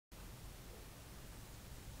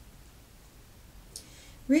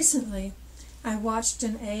Recently, I watched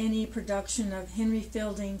an A&E production of Henry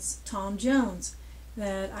Fielding's Tom Jones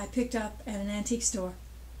that I picked up at an antique store.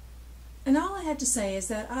 And all I have to say is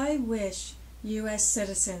that I wish U.S.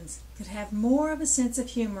 citizens could have more of a sense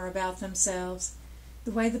of humor about themselves,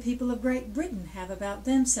 the way the people of Great Britain have about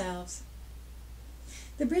themselves.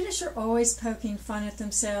 The British are always poking fun at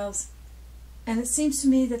themselves, and it seems to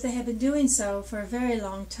me that they have been doing so for a very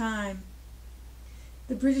long time.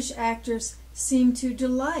 The British actors seem to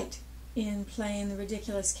delight in playing the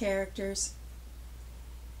ridiculous characters.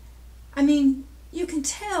 I mean, you can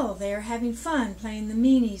tell they are having fun playing the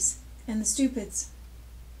meanies and the stupids.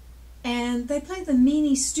 And they play the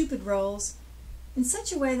meanie stupid roles in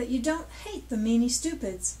such a way that you don't hate the meanie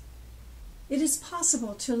stupids. It is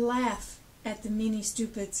possible to laugh at the meanie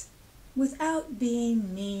stupids without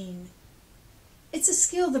being mean. It's a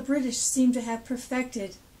skill the British seem to have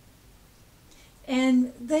perfected.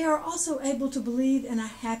 And they are also able to believe in a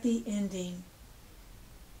happy ending.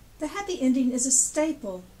 The happy ending is a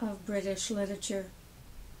staple of British literature.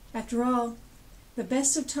 After all, the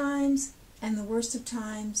best of times and the worst of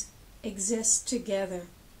times exist together.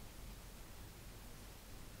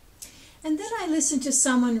 And then I listened to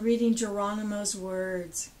someone reading Geronimo's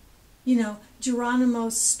words. You know,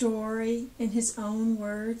 Geronimo's story in his own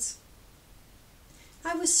words.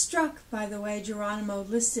 I was struck by the way Geronimo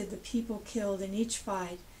listed the people killed in each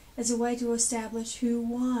fight as a way to establish who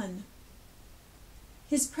won.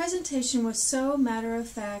 His presentation was so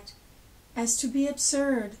matter-of-fact as to be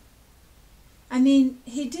absurd. I mean,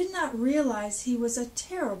 he did not realize he was a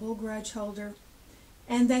terrible grudge holder,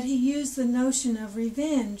 and that he used the notion of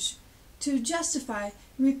revenge to justify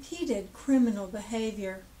repeated criminal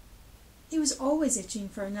behavior. He was always itching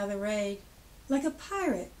for another raid, like a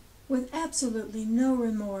pirate, with absolutely no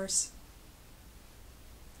remorse.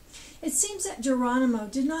 It seems that Geronimo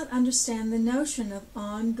did not understand the notion of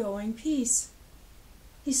ongoing peace.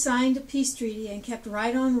 He signed a peace treaty and kept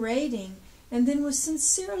right on raiding, and then was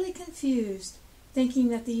sincerely confused, thinking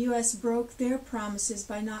that the U.S. broke their promises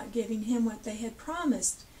by not giving him what they had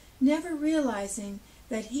promised, never realizing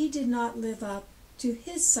that he did not live up to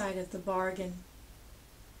his side of the bargain.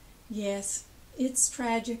 Yes, it's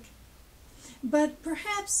tragic, but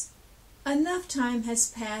perhaps enough time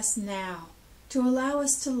has passed now to allow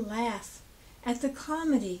us to laugh at the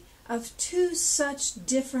comedy of two such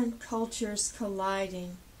different cultures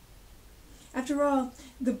colliding. After all,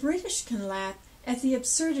 the British can laugh at the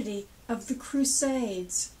absurdity of the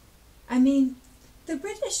Crusades. I mean, the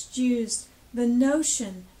British used the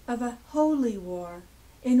notion of a holy war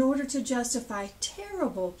in order to justify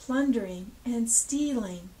terrible plundering and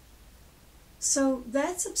stealing. So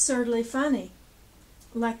that's absurdly funny,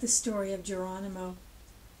 like the story of Geronimo.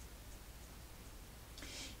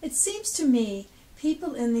 It seems to me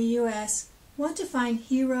people in the U.S. want to find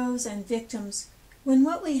heroes and victims when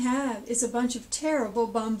what we have is a bunch of terrible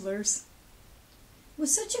bumblers. With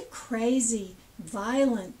such a crazy,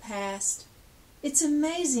 violent past, it's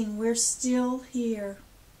amazing we're still here.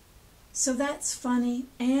 So that's funny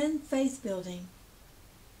and faith-building.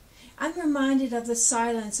 I'm reminded of the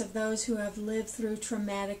silence of those who have lived through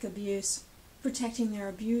traumatic abuse, protecting their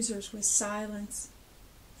abusers with silence.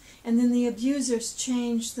 And then the abusers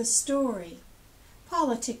change the story,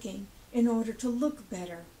 politicking in order to look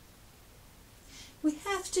better. We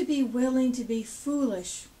have to be willing to be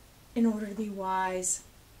foolish in order to be wise.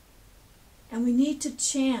 And we need to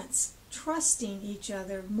chance trusting each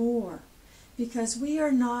other more, because we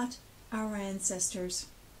are not our ancestors.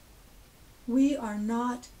 We are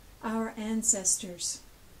not our ancestors.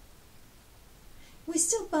 We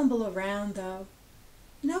still bumble around, though.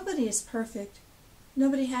 Nobody is perfect.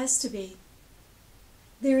 Nobody has to be.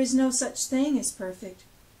 There is no such thing as perfect.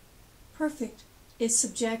 Perfect is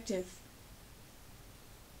subjective.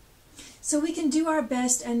 So we can do our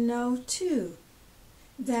best and know, too,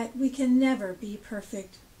 that we can never be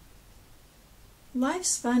perfect.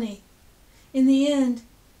 Life's funny. In the end,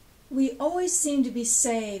 we always seem to be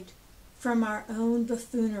saved from our own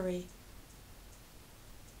buffoonery.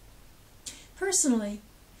 Personally,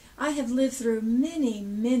 I have lived through many,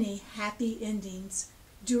 many happy endings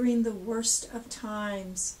during the worst of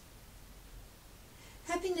times.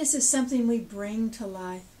 Happiness is something we bring to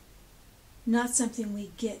life, not something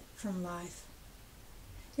we get from life.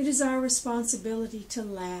 It is our responsibility to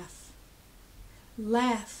laugh.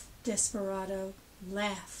 Laugh, Desperado,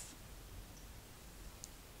 laugh.